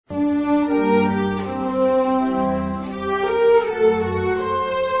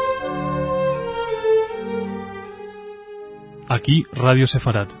Aquí Radio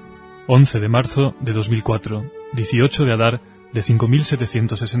Sefarat, 11 de marzo de 2004, 18 de Adar de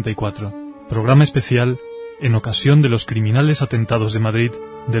 5764. Programa especial en ocasión de los criminales atentados de Madrid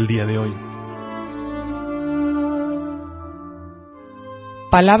del día de hoy.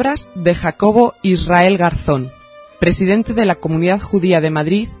 Palabras de Jacobo Israel Garzón, presidente de la Comunidad Judía de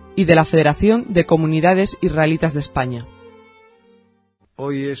Madrid y de la Federación de Comunidades Israelitas de España.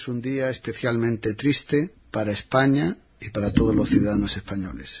 Hoy es un día especialmente triste para España y para todos los ciudadanos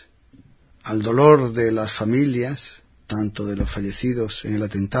españoles. Al dolor de las familias, tanto de los fallecidos en el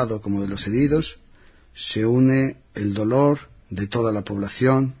atentado como de los heridos, se une el dolor de toda la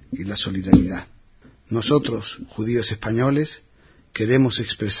población y la solidaridad. Nosotros, judíos españoles, queremos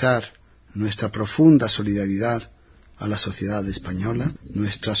expresar nuestra profunda solidaridad a la sociedad española,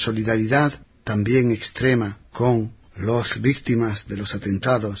 nuestra solidaridad también extrema con las víctimas de los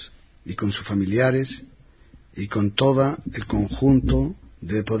atentados y con sus familiares y con todo el conjunto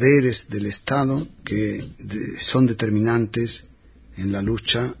de poderes del Estado que son determinantes en la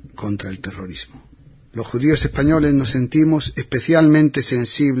lucha contra el terrorismo. Los judíos españoles nos sentimos especialmente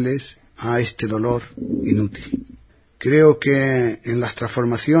sensibles a este dolor inútil. Creo que en las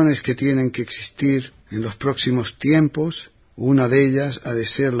transformaciones que tienen que existir en los próximos tiempos, una de ellas ha de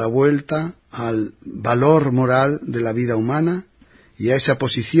ser la vuelta al valor moral de la vida humana y a esa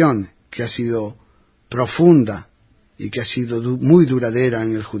posición que ha sido profunda y que ha sido muy duradera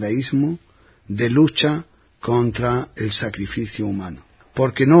en el judaísmo, de lucha contra el sacrificio humano.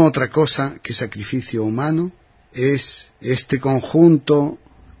 Porque no otra cosa que sacrificio humano es este conjunto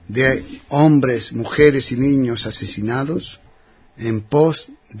de hombres, mujeres y niños asesinados en pos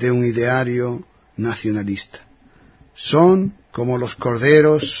de un ideario nacionalista. Son como los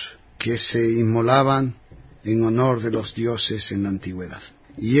corderos que se inmolaban en honor de los dioses en la antigüedad.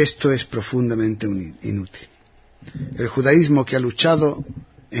 Y esto es profundamente inútil. El judaísmo, que ha luchado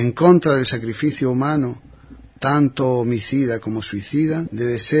en contra del sacrificio humano, tanto homicida como suicida,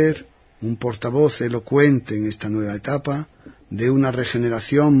 debe ser un portavoz elocuente en esta nueva etapa de una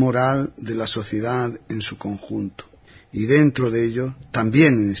regeneración moral de la sociedad en su conjunto. Y dentro de ello,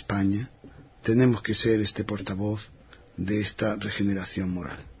 también en España, tenemos que ser este portavoz de esta regeneración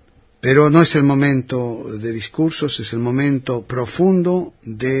moral. Pero no es el momento de discursos, es el momento profundo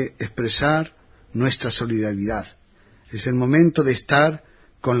de expresar nuestra solidaridad. Es el momento de estar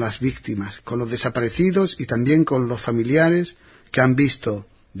con las víctimas, con los desaparecidos y también con los familiares que han visto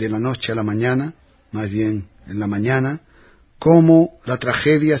de la noche a la mañana, más bien en la mañana, cómo la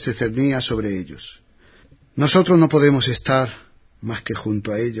tragedia se cernía sobre ellos. Nosotros no podemos estar más que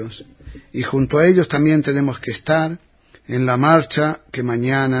junto a ellos, y junto a ellos también tenemos que estar en la marcha que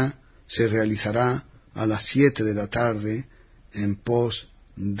mañana se realizará a las 7 de la tarde en pos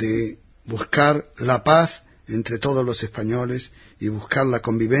de buscar la paz entre todos los españoles y buscar la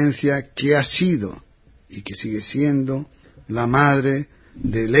convivencia que ha sido y que sigue siendo la madre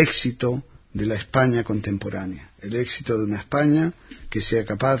del éxito de la España contemporánea, el éxito de una España que sea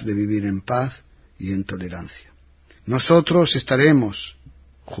capaz de vivir en paz y en tolerancia. Nosotros estaremos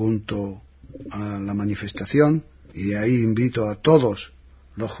junto a la manifestación y ahí invito a todos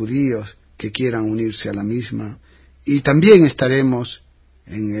los judíos que quieran unirse a la misma, y también estaremos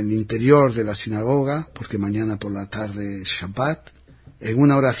en el interior de la sinagoga, porque mañana por la tarde es Shabbat, en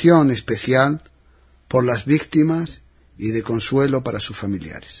una oración especial por las víctimas y de consuelo para sus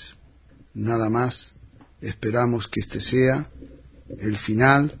familiares. Nada más, esperamos que este sea el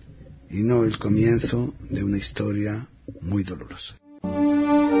final y no el comienzo de una historia muy dolorosa.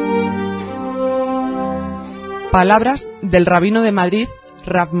 Palabras del rabino de Madrid,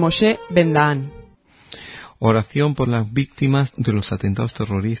 Rav Moshe Ben Dahán. Oración por las víctimas de los atentados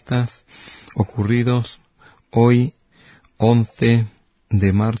terroristas ocurridos hoy, 11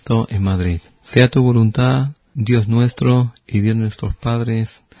 de marzo, en Madrid. Sea tu voluntad, Dios nuestro y Dios de nuestros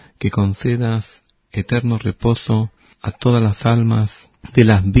padres, que concedas eterno reposo a todas las almas de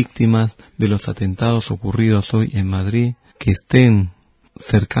las víctimas de los atentados ocurridos hoy en Madrid, que estén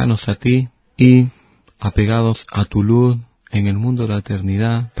cercanos a ti y apegados a tu luz en el mundo de la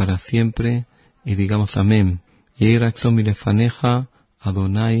eternidad para siempre, y digamos amén. Yehi ratzon milefaneja,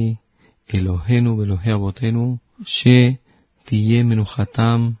 Adonai, Elohenu ve'Elohei avotenu, she tiyeh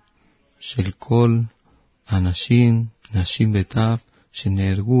menuchatam shel kol anashim, nashim v'tav,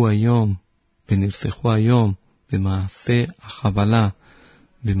 שנהרגו היום ונרצחו היום במעשה החבלה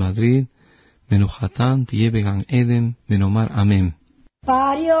במדריד, מנוחתם תהיה בגן עדן, ונאמר אמן.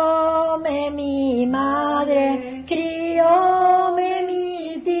 Parióme mi madre, crióme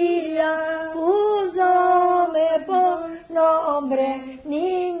mi tía, púsome por nombre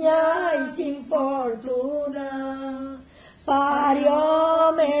niña y sin fortuna.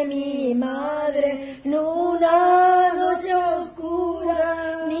 parióme mi madre en una noche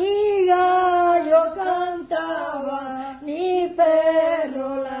oscura, ni gallo cantaba, ni perro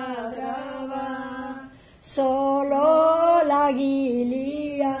ladraba, solo la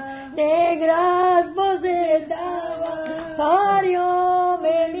aguililla negras voces daba,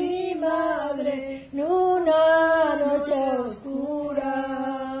 parióme mi madre en una noche oscura.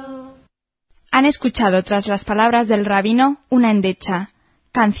 Han escuchado tras las palabras del rabino una endecha,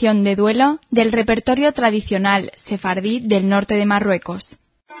 canción de duelo del repertorio tradicional sefardí del norte de Marruecos.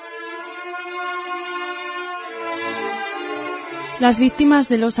 Las víctimas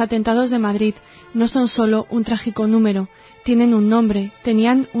de los atentados de Madrid no son solo un trágico número, tienen un nombre,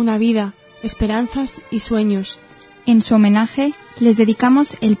 tenían una vida, esperanzas y sueños. En su homenaje, les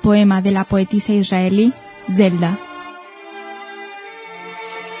dedicamos el poema de la poetisa israelí Zelda.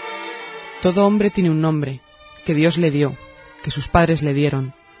 Todo hombre tiene un nombre, que Dios le dio, que sus padres le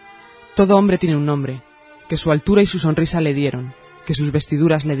dieron. Todo hombre tiene un nombre, que su altura y su sonrisa le dieron, que sus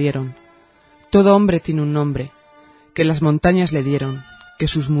vestiduras le dieron. Todo hombre tiene un nombre, que las montañas le dieron, que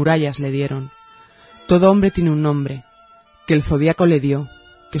sus murallas le dieron. Todo hombre tiene un nombre, que el zodiaco le dio,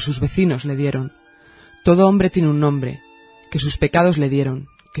 que sus vecinos le dieron. Todo hombre tiene un nombre, que sus pecados le dieron,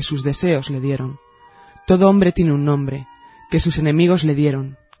 que sus deseos le dieron. Todo hombre tiene un nombre, que sus enemigos le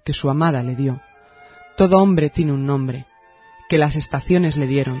dieron, que su amada le dio. Todo hombre tiene un nombre, que las estaciones le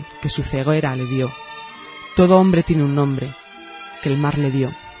dieron, que su ceguera le dio. Todo hombre tiene un nombre, que el mar le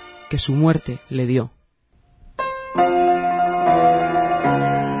dio, que su muerte le dio.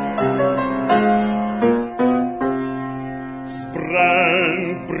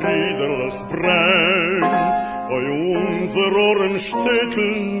 Brennt, Brüderlich, brennt, bei unser Ohrenstädtel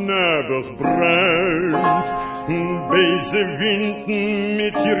nebig brennt. Beise Winden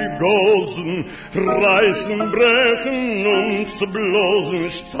mit ihr Gosen reißen, brechen und zerblåsen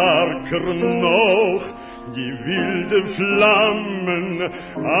starker noch. Die wilde Flammen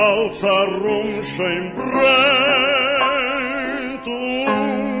als herumschein brennt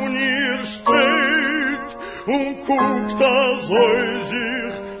und ihr steht und guckt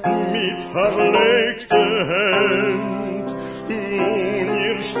sich mit verlegte Hand. Nun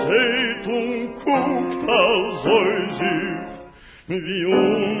ihr steht und guckt sich, wie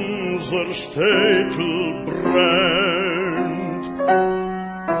unser Städtel brennt.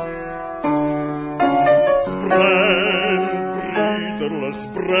 Es brennt, Brüderlich,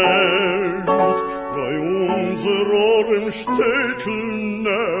 brennt, bei unser Ohren Städtel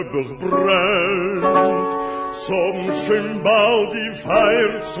nebig brennt. Som schön bald die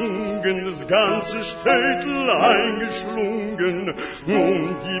Feierzungen, das ganze Städtel eingeschlungen,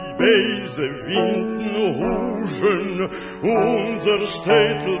 und die Beise Winden huschen, unser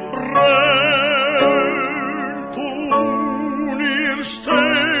Städtel brennt, und ihr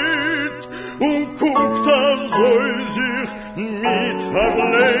steht und guckt sich mit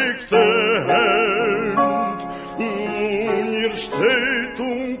verlegter Hand, und ihr steht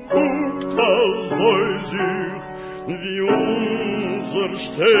und guckt sich, wie unser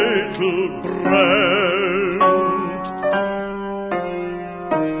Städtel brennt.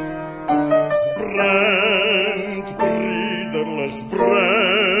 Es brennt, Brüderlich, es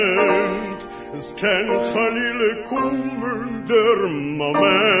brennt, es kann Chalile kommen, der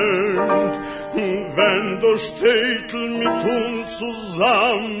Moment, wenn der Städtel mit uns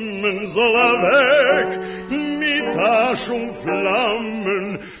zusammen soll weg, mit Asch und Flammen,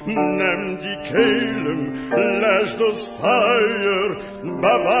 nimm die Kehlen, lösch das Feuer,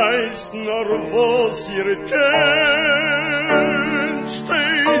 beweist nur, was ihr kennt.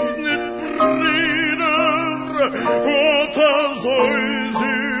 Steht nicht Brüder, oder soll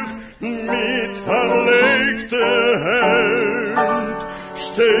sich mit verlegter Hand.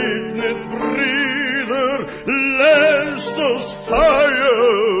 Steht nicht Brüder, lösch das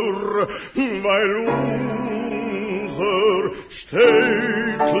Feuer, weil unser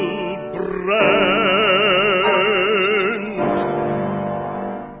Städtel brennt.